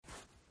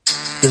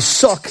The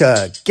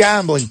Soccer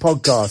Gambling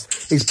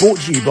Podcast is brought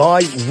to you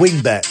by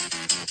WynnBET.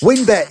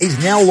 WynnBET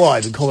is now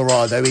live in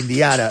Colorado,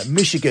 Indiana,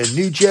 Michigan,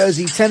 New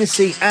Jersey,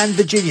 Tennessee, and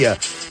Virginia.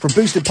 From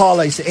boosted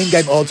parlays to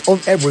in-game odds on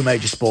every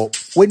major sport,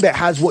 WynnBET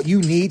has what you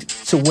need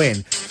to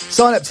win.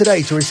 Sign up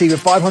today to receive a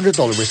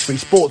 $500 risk-free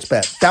sports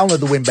bet.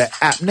 Download the WynnBET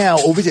app now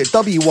or visit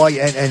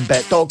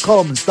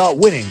wynnbet.com and start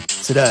winning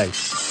today.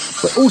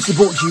 We're also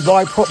brought to you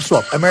by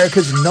PropSwap,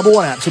 America's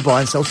 #1 app to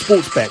buy and sell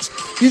sports bets.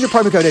 Use the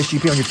promo code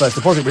SGP on your first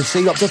deposit.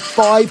 Receive up to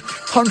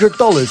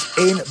 $500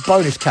 in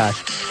bonus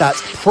cash.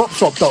 That's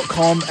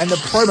PropSwap.com and the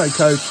promo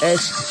code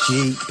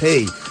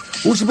SGP.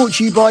 Also brought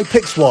to you by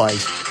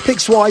PicksWise.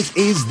 PicksWise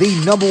is the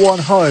 #1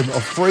 home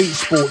of free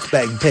sports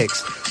betting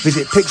picks.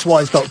 Visit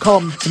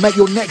PicksWise.com to make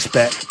your next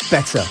bet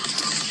better.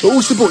 We're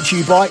also brought to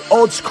you by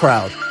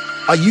OddsCrowd.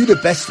 Are you the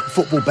best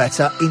football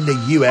bettor in the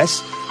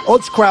US?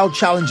 OddsCrowd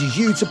challenges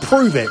you to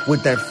prove it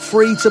with their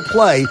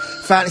free-to-play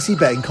fantasy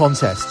betting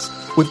contests.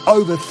 With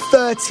over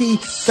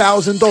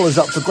 $30,000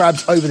 up for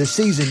grabs over the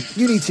season,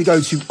 you need to go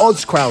to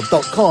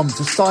oddscrowd.com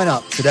to sign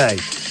up today.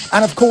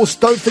 And of course,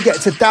 don't forget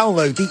to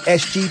download the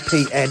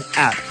SGPN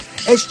app.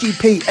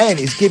 SGPN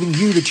is giving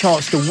you the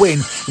chance to win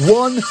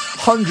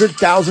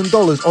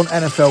 $100,000 on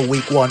NFL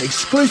Week 1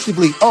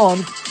 exclusively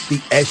on the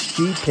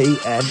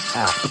SGPN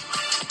app.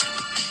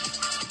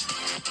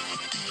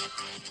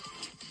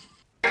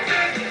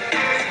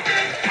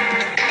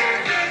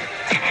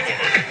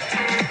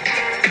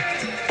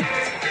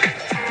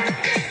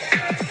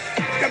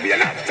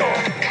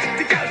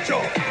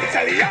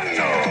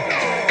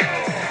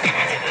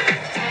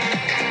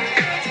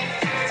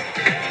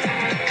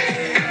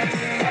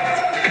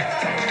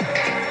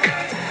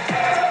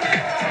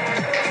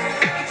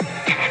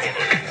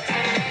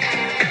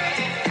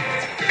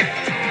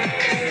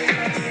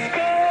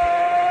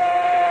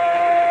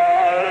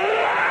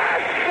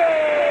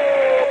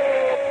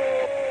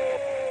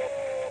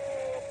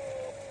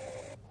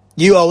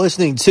 You are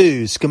listening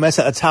to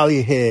Scommessa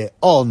Italia here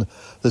on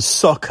the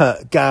Soccer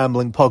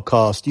Gambling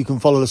Podcast. You can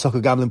follow the Soccer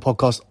Gambling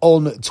Podcast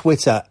on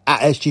Twitter at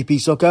SGP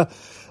Soccer.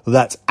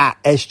 That's at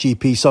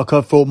SGP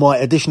Soccer. For my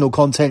additional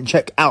content,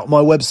 check out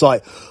my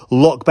website,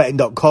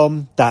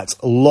 lockbetting.com. That's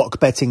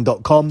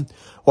lockbetting.com,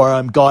 where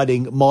I'm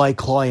guiding my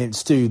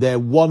clients to their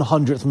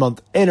 100th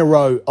month in a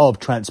row of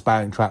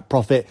transparent track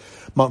profit.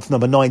 Month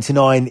number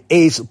 99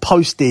 is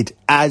posted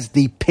as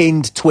the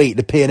pinned tweet,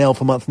 the P&L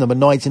for month number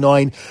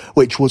 99,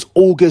 which was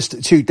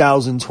August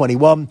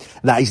 2021.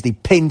 That is the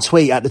pinned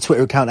tweet at the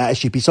Twitter account at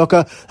SGP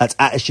Soccer. That's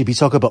at SGP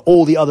Soccer, but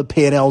all the other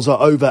P&Ls are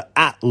over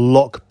at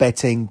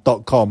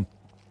lockbetting.com.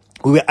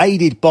 We were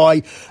aided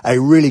by a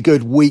really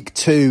good week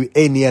 2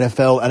 in the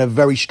NFL and a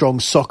very strong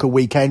soccer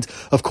weekend.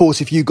 Of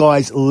course, if you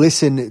guys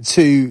listen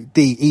to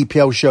the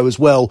EPL show as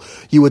well,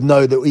 you would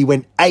know that we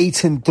went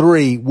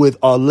 8-3 with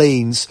our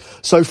leans.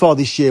 So far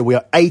this year, we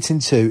are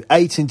 8-2,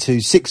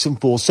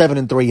 6-4,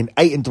 7-3, and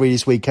 8-3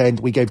 this weekend.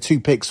 We gave 2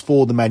 picks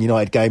for the Man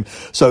United game.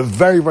 So a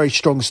very, very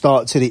strong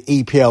start to the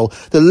EPL.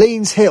 The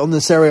leans here on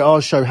the Serie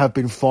A show have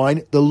been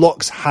fine. The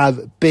locks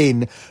have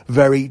been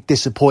very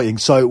disappointing.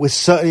 So we're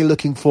certainly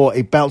looking for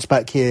a bounce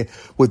back here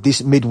with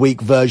this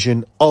midweek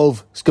version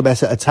of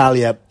Scommessa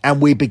Italia, and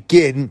we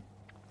begin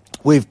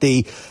with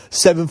the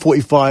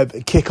 7:45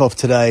 kickoff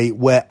today,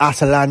 where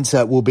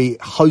Atalanta will be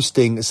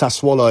hosting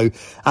Sassuolo.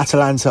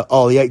 Atalanta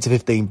are the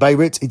 8-15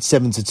 favourites. It's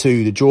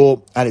 7-2 the draw,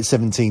 and it's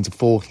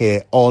 17-4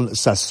 here on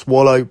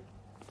Sassuolo.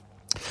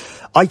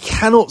 I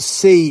cannot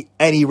see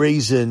any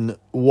reason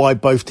why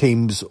both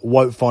teams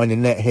won't find a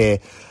net here,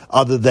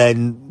 other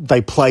than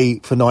they play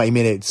for 90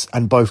 minutes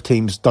and both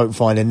teams don't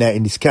find a net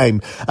in this game.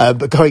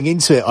 But going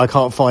into it, I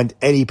can't find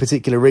any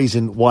particular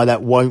reason why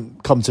that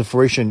won't come to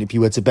fruition if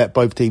you were to bet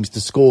both teams to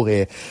score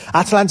here.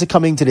 Atalanta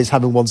coming to this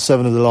having won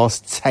 7 of the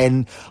last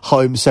 10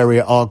 home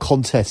Serie A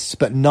contests,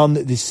 but none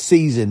this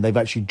season. They've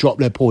actually dropped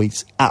their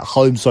points at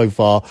home so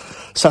far.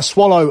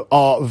 Sassuolo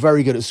are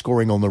very good at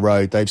scoring on the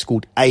road. They've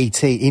scored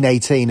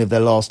 18 of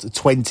their last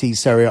 20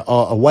 Serie A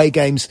away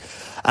games.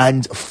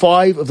 And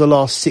 5 of the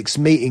last 6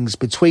 meetings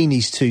between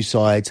these two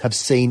sides have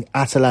seen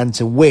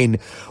Atalanta win,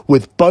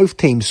 with both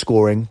teams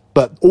scoring.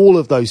 But all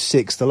of those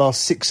 6, the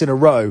last 6 in a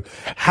row,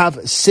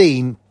 have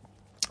seen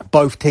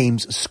both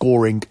teams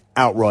scoring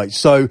outright.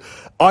 So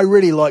I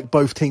really like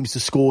both teams to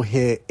score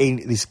here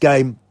in this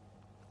game.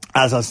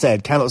 As I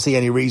said, cannot see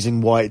any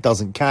reason why it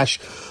doesn't cash.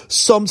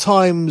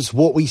 Sometimes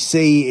what we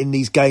see in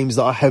these games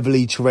that are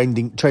heavily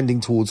trending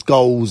towards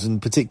goals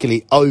and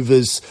particularly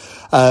overs,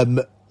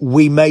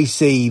 we may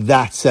see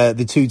that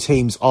the two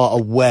teams are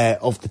aware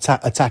of the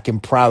attacking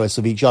prowess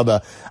of each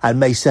other and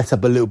may set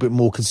up a little bit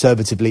more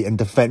conservatively and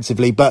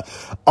defensively. But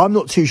I'm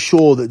not too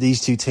sure that these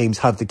two teams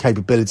have the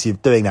capability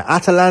of doing that.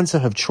 Atalanta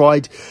have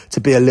tried to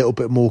be a little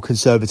bit more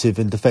conservative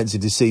and defensive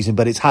this season,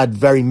 but it's had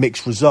very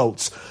mixed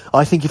results.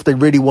 I think if they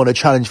really want to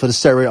challenge for the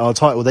Serie A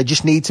title, they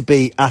just need to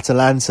be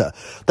Atalanta.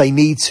 They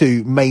need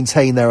to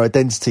maintain their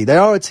identity. They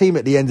are a team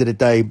at the end of the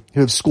day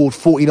who have scored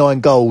 49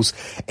 goals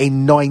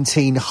in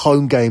 19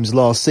 home games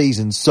last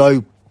season.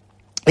 So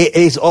It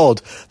is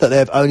odd that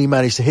they've only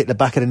managed to hit the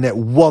back of the net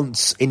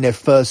once in their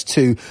first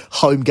 2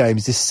 home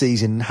games this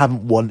season and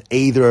haven't won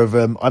either of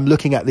them. I'm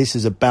looking at this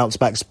as a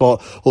bounce-back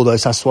spot, although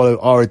Sassuolo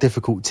are a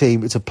difficult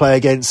team to play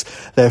against.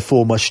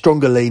 Therefore, my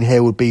stronger lean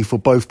here would be for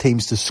both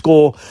teams to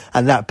score,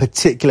 and that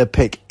particular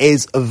pick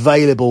is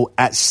available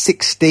at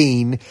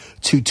 16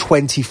 to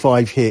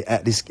 25 here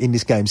in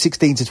this game.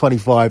 16 to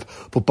 25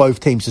 for both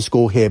teams to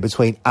score here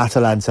between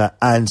Atalanta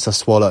and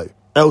Sassuolo.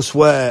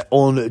 Elsewhere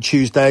on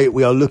Tuesday,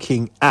 we are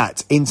looking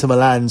at Inter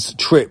Milan's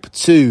trip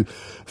to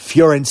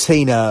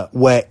Fiorentina,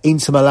 where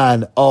Inter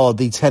Milan are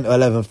the 10 to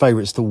 11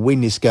 favourites to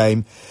win this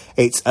game.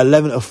 It's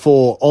 11 to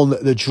 4 on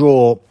the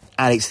draw,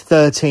 and it's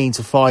 13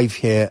 to 5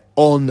 here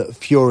on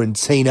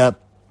Fiorentina.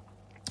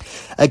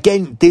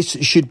 Again, this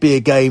should be a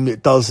game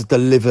that does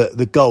deliver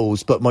the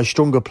goals, but my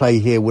stronger play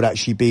here would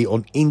actually be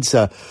on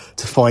Inter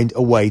to find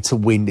a way to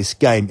win this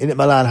game. Inter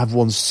Milan have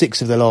won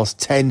 6 of their last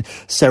 10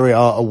 Serie A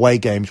away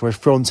games, whereas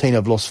Fiorentina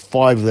have lost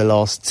 5 of their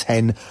last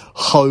 10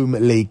 home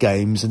league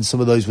games, and some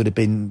of those would have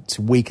been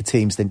to weaker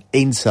teams than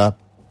Inter.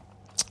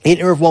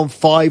 Inter have won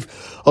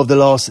 5 of the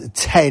last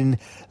 10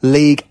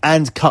 league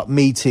and cup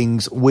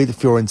meetings with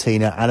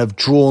Fiorentina and have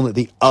drawn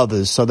the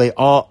others, so they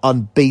are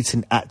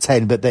unbeaten at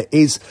 10, but there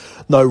is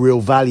no real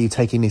value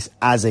taking this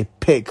as a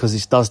pick because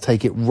this does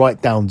take it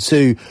right down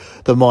to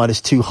the minus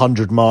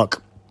 200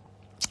 mark.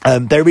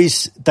 There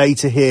is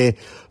data here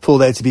for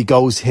there to be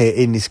goals here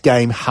in this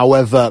game.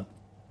 However,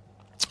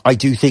 I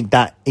do think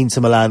that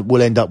Inter Milan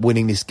will end up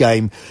winning this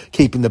game,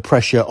 keeping the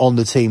pressure on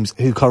the teams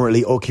who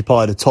currently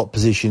occupy the top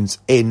positions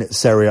in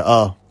Serie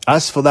A.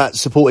 As for that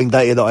supporting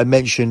data that I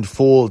mentioned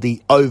for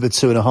the over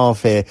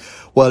 2.5 here,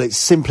 well, it's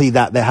simply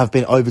that there have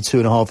been over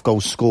 2.5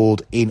 goals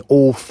scored in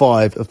all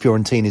 5 of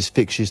Fiorentina's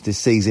fixtures this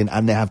season,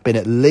 and there have been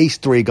at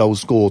least 3 goals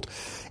scored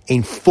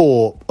in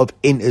 4 of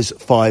Inter's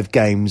 5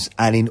 games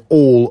and in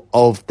all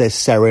of their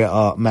Serie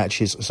A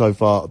matches so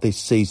far this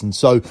season.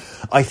 So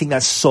I think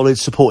that's solid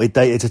supported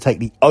data to take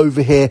the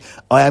over here.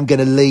 I am going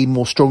to lean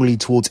more strongly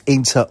towards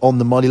Inter on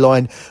the money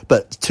line,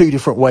 but 2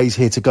 different ways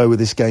here to go with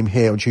this game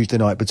here on Tuesday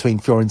night between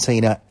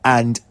Fiorentina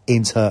and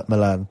Inter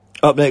Milan.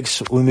 Up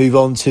next, we move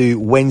on to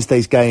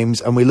Wednesday's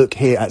games, and we look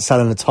here at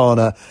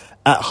Salernitana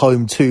at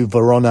home to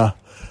Verona,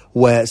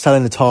 where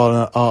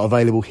Salernitana are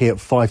available here at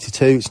 5 to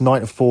 2. It's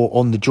 9 to 4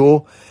 on the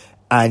draw,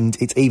 and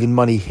it's even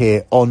money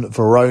here on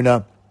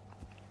Verona.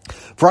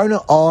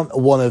 Verona aren't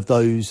one of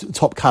those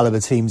top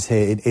caliber teams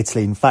here in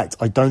Italy. In fact,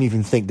 I don't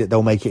even think that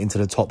they'll make it into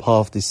the top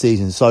half this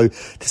season. So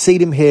to see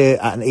them here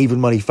at an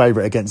even money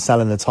favourite against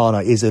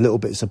Salernitana is a little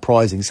bit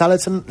surprising.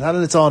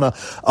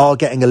 Salernitana are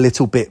getting a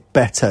little bit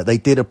better. They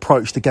did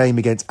approach the game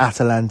against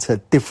Atalanta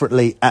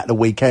differently at the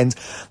weekend.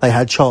 They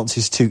had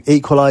chances to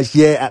equalise.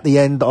 Yeah, at the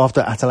end,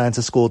 after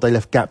Atalanta scored, they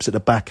left gaps at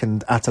the back,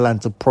 and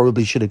Atalanta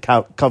probably should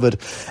have covered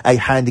a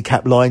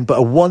handicap line. But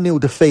a 1-0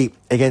 defeat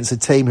against a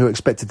team who are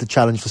expected to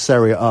challenge for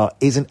Serie A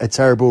isn't a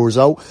terrible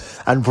result,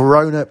 and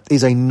Verona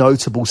is a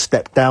notable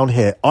step down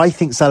here. I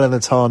think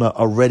Salernitana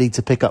are ready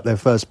to pick up their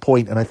first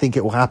point, and I think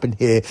it will happen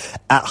here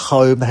at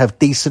home. They have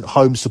decent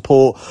home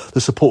support.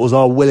 The supporters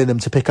are willing them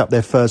to pick up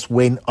their first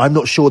win. I'm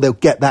not sure they'll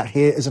get that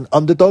here as an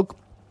underdog,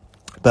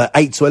 but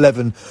 8 to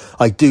 11,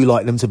 I do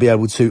like them to be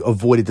able to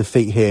avoid a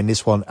defeat here in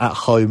this one at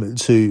home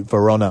to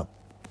Verona.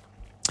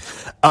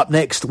 Up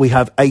next, we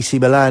have AC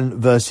Milan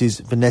versus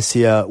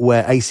Venezia,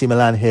 where AC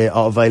Milan here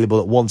are available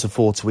at 1 to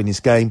 4 to win this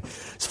game.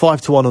 It's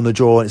 5 to 1 on the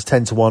draw, and it's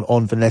 10 to 1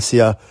 on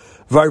Venezia.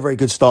 Very, very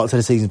good start to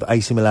the season for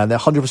AC Milan. Their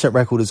 100%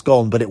 record is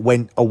gone, but it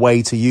went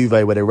away to Juve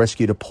where they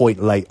rescued a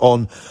point late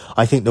on.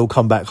 I think they'll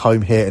come back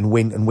home here and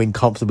win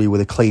comfortably with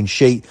a clean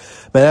sheet.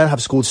 Milan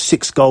have scored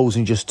 6 goals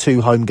in just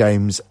 2 home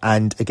games,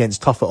 and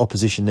against tougher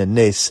opposition than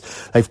this,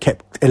 they've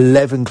kept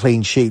 11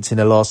 clean sheets in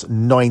the last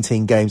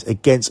 19 games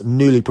against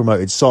newly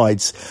promoted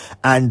sides.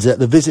 And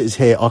the visitors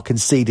here are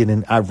conceding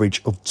an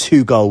average of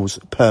 2 goals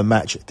per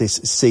match this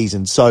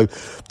season. So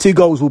 2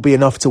 goals will be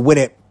enough to win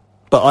it,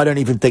 but I don't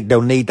even think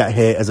they'll need that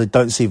here, as I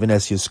don't see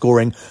Venezia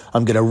scoring.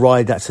 I'm going to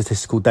ride that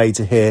statistical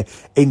data here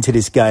into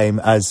this game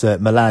as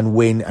Milan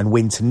win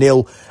to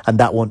 0, and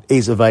that one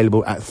is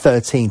available at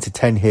 13 to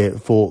 10 here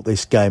for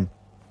this game.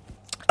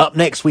 Up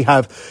next, we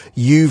have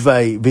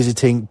Juve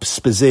visiting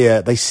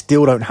Spezia. They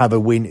still don't have a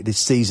win this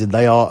season.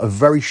 They are a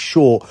very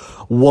short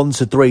 1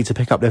 to 3 to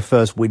pick up their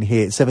first win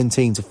here. It's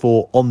 17 to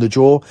 4 on the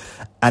draw,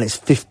 and it's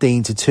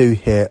 15 to 2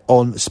 here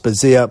on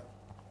Spezia.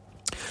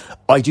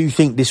 I do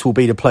think this will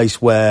be the place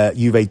where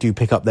Juve do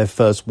pick up their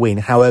first win.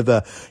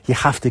 However, you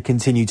have to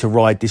continue to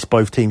ride this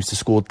both teams to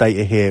score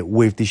data here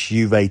with this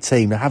Juve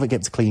team. They haven't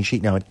kept a clean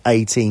sheet now in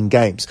 18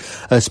 games.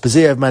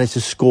 Spezia have managed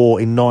to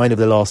score in 9 of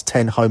the last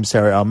 10 home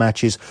Serie A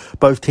matches.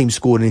 Both teams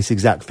scored in this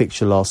exact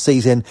fixture last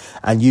season,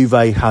 and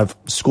Juve have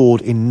scored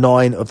in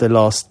 9 of the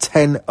last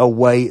 10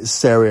 away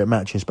Serie A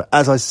matches. But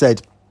as I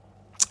said,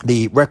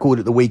 The record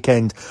at the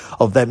weekend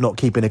of them not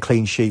keeping a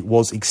clean sheet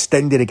was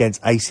extended against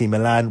AC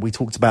Milan. We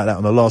talked about that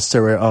on the last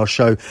Serie A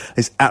show.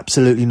 There's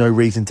absolutely no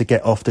reason to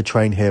get off the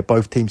train here.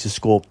 Both teams to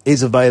score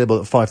is available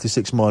at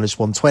 5-6 minus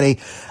 120.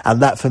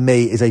 And that for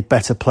me is a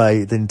better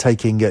play than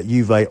taking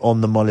Juve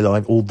on the money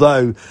line.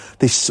 Although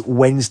this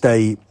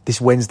Wednesday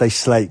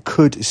slate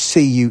could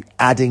see you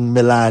adding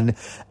Milan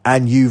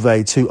and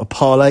Juve to a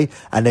parlay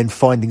and then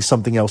finding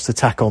something else to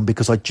tack on,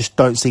 because I just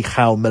don't see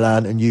how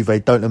Milan and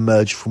Juve don't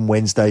emerge from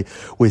Wednesday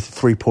with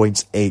 3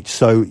 points each.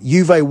 So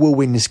Juve will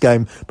win this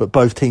game, but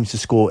both teams to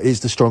score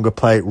is the stronger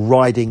play,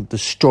 riding the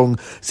strong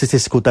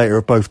statistical data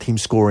of both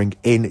teams scoring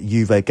in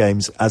Juve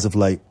games as of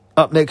late.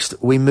 Up next,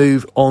 we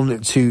move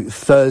on to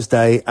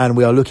Thursday, and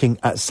we are looking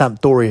at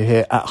Sampdoria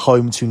here at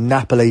home to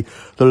Napoli,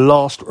 the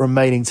last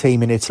remaining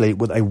team in Italy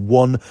with a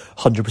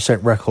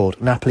 100%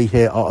 record. Napoli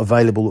here are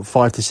available at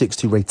 5-6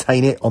 to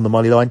retain it on the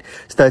money line.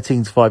 It's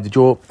 13-5 to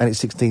draw, and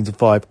it's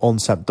 16-5 on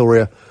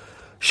Sampdoria.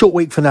 Short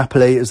week for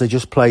Napoli as they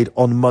just played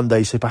on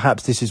Monday, so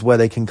perhaps this is where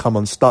they can come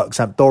unstuck.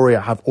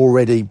 Sampdoria have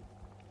already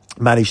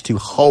managed to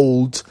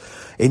hold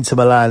Inter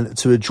Milan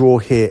to a draw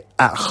here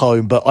at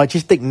home, but I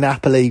just think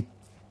Napoli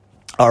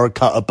are a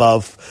cut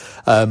above.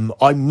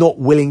 I'm not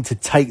willing to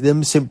take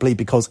them simply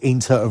because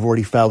Inter have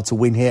already failed to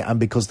win here and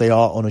because they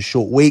are on a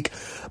short week.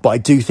 But I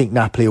do think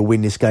Napoli will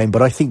win this game.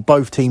 But I think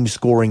both teams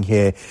scoring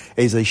here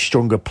is a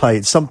stronger play.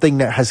 It's something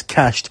that has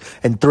cashed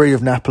in 3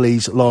 of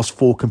Napoli's last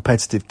 4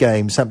 competitive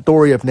games.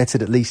 Sampdoria have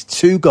netted at least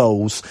 2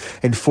 goals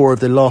in 4 of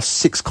their last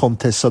 6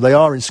 contests. So they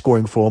are in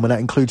scoring form, and that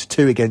includes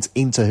 2 against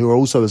Inter, who are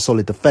also a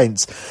solid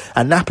defence.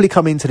 And Napoli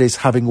come into this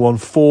having won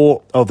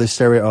 4 of their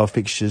Serie A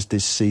fixtures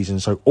this season.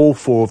 So all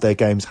 4 of their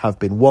games have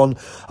been won.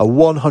 A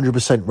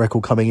 100%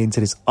 record coming into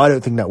this. I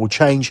don't think that will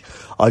change.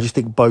 I just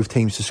think both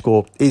teams to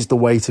score is the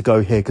way to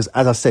go here, because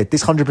as I said,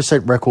 this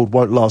 100% record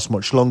won't last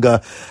much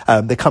longer.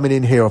 They're coming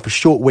in here off a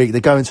short week.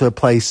 They're going to a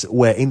place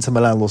where Inter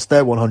Milan lost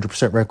their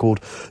 100% record.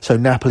 So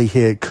Napoli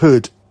here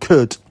could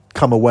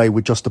come away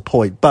with just a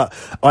point, but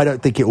I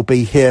don't think it will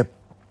be here.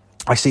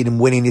 I see them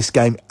winning this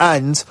game,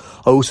 and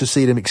I also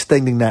see them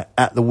extending that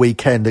at the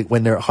weekend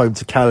when they're at home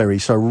to Cagliari.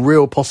 So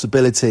real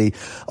possibility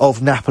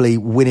of Napoli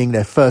winning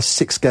their first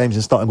 6 games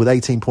and starting with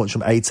 18 points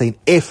from 18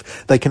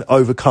 if they can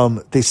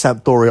overcome this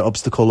Sampdoria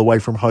obstacle away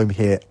from home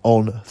here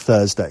on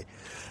Thursday.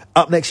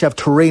 Up next, you have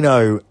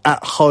Torino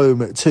at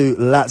home to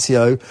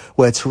Lazio,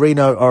 where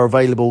Torino are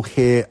available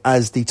here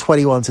as the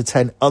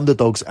 21-10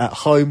 underdogs at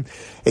home.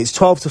 It's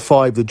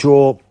 12-5 the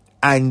draw,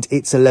 and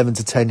it's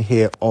 11-10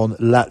 here on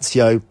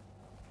Lazio.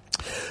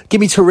 Give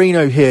me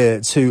Torino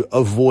here to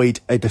avoid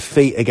a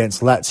defeat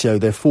against Lazio.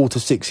 They're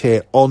 4-6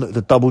 here on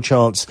the double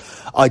chance.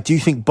 I do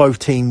think both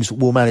teams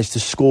will manage to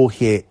score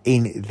here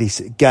in this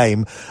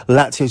game.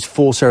 Lazio's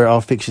 4 Serie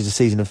A fixtures this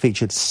season have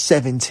featured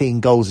 17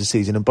 goals this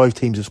season, and both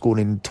teams have scored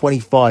in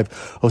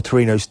 25 of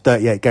Torino's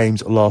 38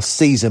 games last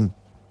season,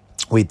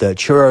 with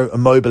Ciro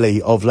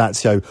Immobile of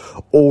Lazio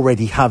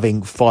already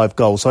having 5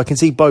 goals. So I can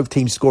see both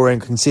teams scoring.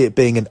 I can see it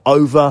being an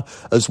over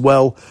as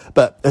well.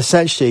 But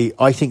essentially,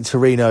 I think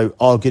Torino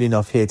are good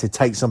enough here to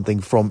take something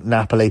from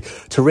Napoli.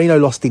 Torino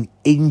lost in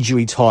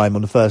injury time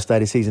on the first day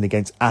of the season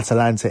against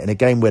Atalanta in a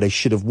game where they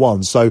should have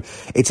won. So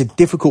it's a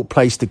difficult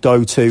place to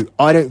go to.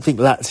 I don't think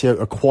Lazio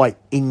are quite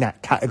in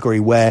that category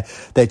where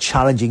they're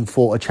challenging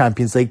for a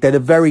Champions League. They're the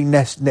very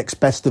next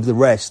best of the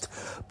rest,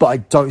 but I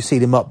don't see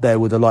them up there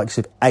with the likes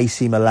of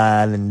AC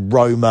Milan and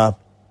Roma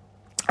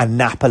and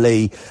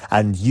Napoli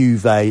and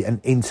Juve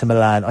and Inter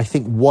Milan. I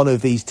think one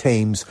of these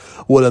teams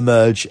will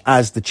emerge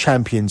as the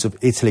champions of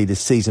Italy this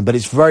season, but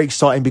it's very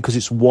exciting because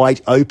it's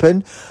wide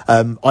open.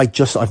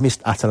 I've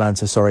missed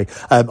Atalanta, sorry.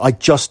 I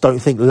just don't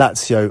think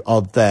Lazio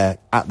are there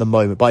at the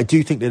moment, but I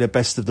do think they're the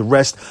best of the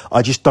rest.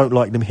 I just don't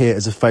like them here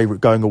as a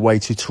favourite going away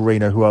to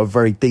Torino, who are a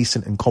very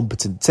decent and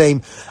competent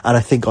team, and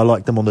I think I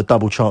like them on the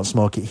double chance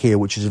market here,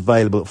 which is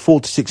available at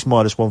 4-6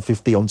 minus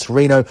 150 on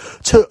Torino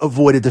to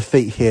avoid a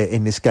defeat here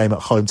in this game at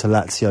home to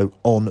Lazio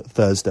on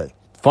Thursday.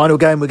 Final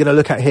game we're going to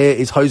look at here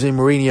is Jose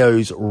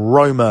Mourinho's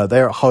Roma.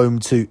 They're at home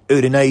to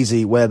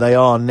Udinese, where they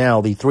are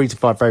now the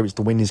 3-5 favourites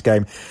to win this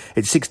game.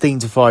 It's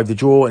 16-5 the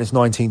draw, and it's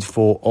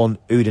 19-4 on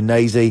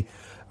Udinese.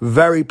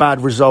 Very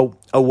bad result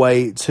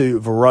away to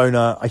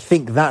Verona. I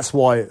think that's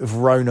why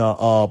Verona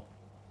are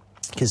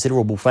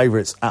considerable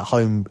favourites at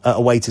home,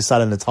 away to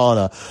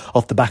Salernitana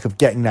off the back of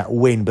getting that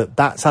win. But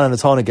that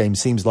Salernitana game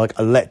seems like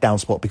a letdown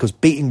spot, because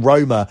beating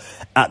Roma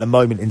at the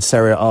moment in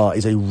Serie A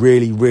is a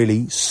really,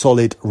 really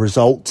solid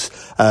result.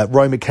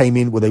 Roma came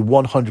in with a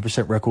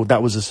 100% record.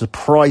 That was a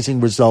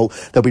surprising result.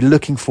 They'll be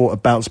looking for a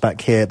bounce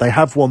back here. They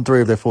have won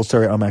 3 of their 4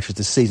 Serie A matches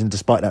this season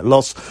despite that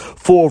loss.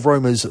 4 of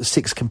Roma's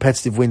 6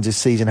 competitive wins this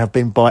season have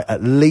been by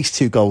at least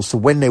 2 goals. So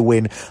when they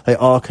win, they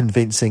are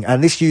convincing.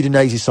 And this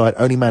Udinese side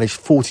only managed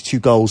 42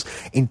 goals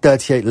in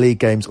 38 league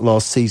games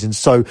last season.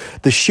 So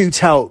the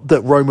shootout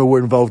that Roma were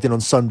involved in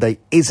on Sunday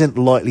isn't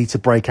likely to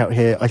break out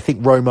here. I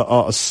think Roma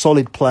are a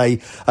solid play.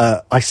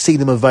 I see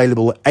them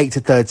available at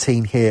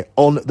 8-13 here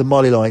on the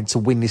money line to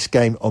win this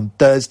game on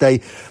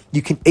Thursday.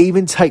 You can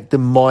even take the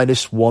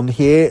 -1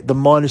 here. The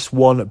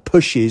 -1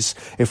 pushes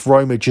if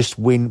Roma just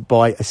win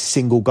by a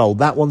single goal.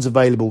 That one's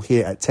available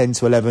here at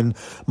 10-11,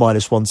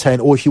 -110.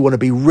 Or if you want to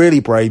be really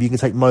brave, you can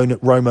take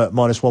Roma at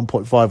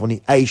 -1.5 on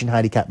the Asian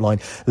handicap line.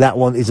 That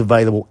one is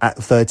available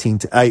at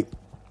 13-8.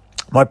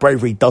 My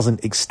bravery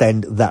doesn't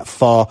extend that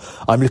far.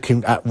 I'm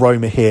looking at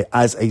Roma here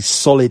as a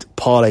solid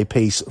parlay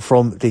piece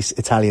from this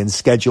Italian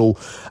schedule.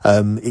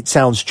 It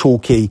sounds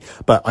chalky,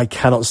 but I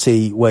cannot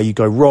see where you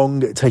go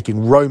wrong.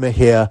 Taking Roma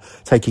here,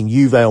 taking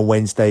Juve on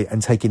Wednesday,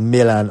 and taking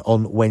Milan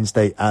on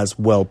Wednesday as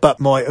well. But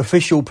my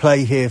official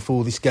play here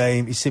for this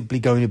game is simply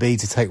going to be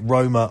to take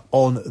Roma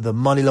on the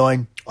money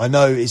line. I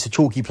know it's a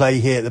chalky play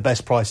here at the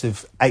best price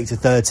of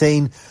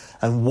 8-13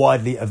 and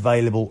widely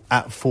available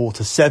at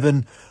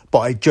 4-7. But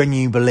I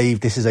genuinely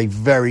believe this is a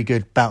very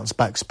good bounce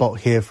back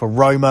spot here for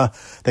Roma.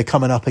 They're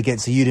coming up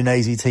against a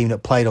Udinese team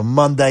that played on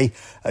Monday,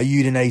 a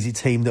Udinese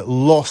team that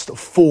lost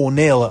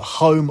 4-0 at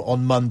home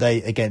on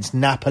Monday against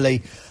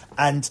Napoli.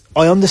 And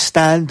I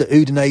understand that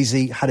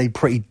Udinese had a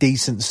pretty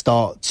decent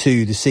start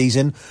to the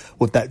season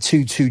with that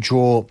 2-2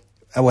 draw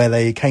where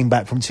they came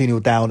back from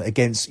 2-0 down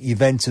against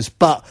Juventus.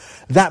 But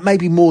that may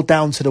be more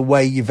down to the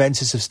way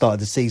Juventus have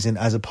started the season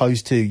as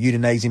opposed to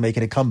Udinese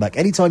making a comeback.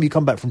 Anytime you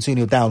come back from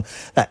 2-0 down,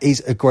 that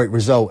is a great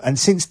result. And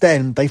since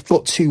then, they've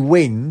got 2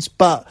 wins,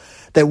 but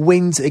they're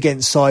wins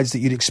against sides that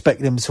you'd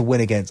expect them to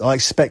win against. I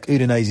expect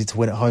Udinese to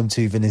win at home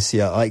to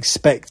Venezia. I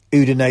expect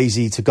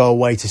Udinese to go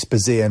away to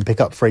Spezia and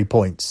pick up 3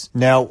 points.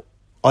 Now,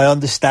 I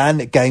understand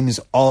that games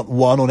aren't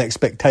won on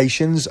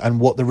expectations and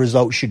what the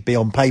result should be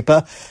on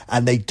paper,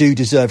 and they do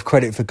deserve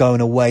credit for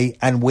going away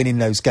and winning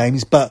those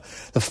games. But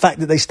the fact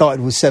that they started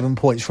with 7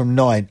 points from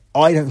 9,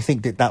 I don't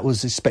think that that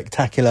was as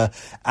spectacular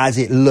as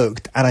it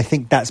looked. And I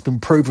think that's been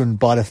proven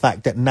by the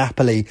fact that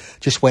Napoli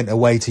just went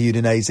away to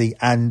Udinese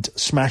and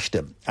smashed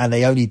them. And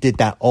they only did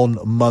that on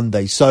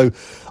Monday. So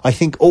I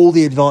think all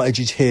the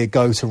advantages here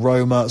go to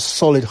Roma.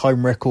 Solid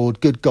home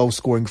record, good goal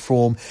scoring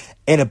form,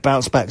 in a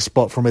bounce back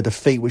spot from a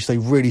defeat which they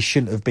really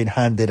shouldn't have been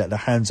handed at the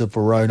hands of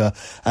Verona.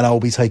 And I will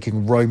be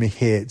taking Roma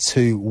here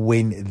to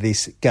win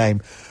this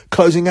game.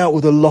 Closing out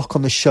with a lock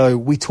on the show,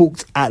 we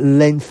talked at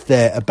length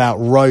there about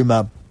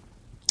Roma.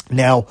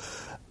 Now,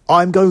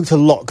 I'm going to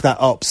lock that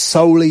up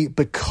solely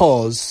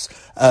because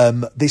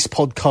this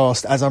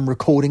podcast, as I'm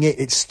recording it,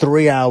 it's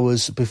 3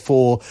 hours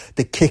before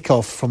the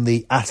kickoff from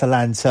the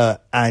Atalanta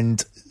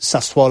and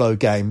Sassuolo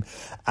game.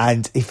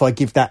 And if I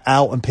give that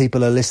out and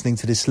people are listening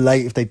to this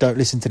late, if they don't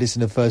listen to this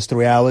in the first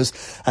 3 hours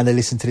and they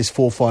listen to this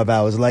 4 or 5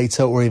 hours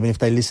later, or even if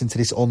they listen to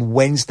this on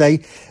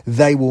Wednesday,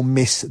 they will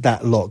miss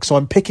that lock. So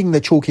I'm picking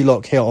the chalky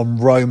lock here on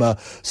Roma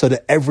so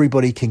that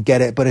everybody can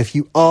get it. But if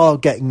you are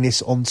getting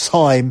this on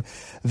time,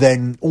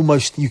 then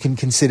almost you can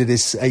consider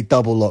this a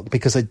double lock,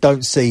 because I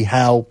don't see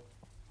how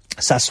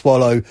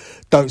Sassuolo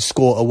don't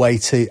score away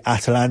to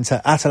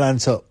Atalanta.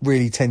 Atalanta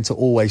really tend to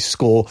always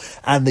score,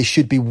 and they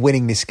should be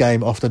winning this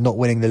game after not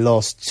winning the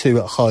last 2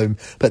 at home.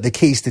 But the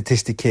key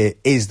statistic here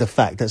is the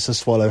fact that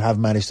Sassuolo have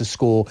managed to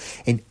score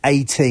in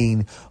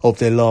 18 of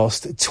their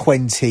last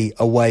 20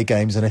 away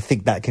games, and I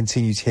think that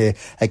continues here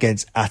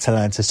against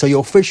Atalanta. So your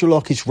official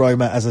lock is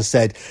Roma, as I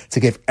said, to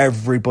give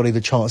everybody the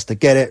chance to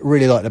get it.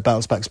 Really like the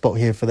bounce back spot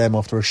here for them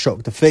after a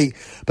shock defeat.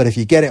 But if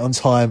you get it on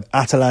time,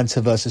 Atalanta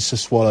versus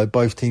Sassuolo,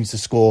 both teams to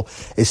score,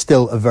 is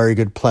still a very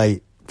good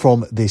play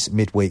from this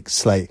midweek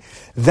slate.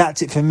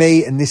 That's it for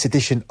me in this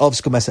edition of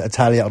Scommessa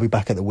Italia. I'll be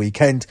back at the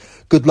weekend.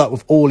 Good luck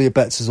with all your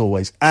bets as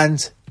always,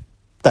 and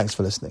thanks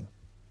for listening.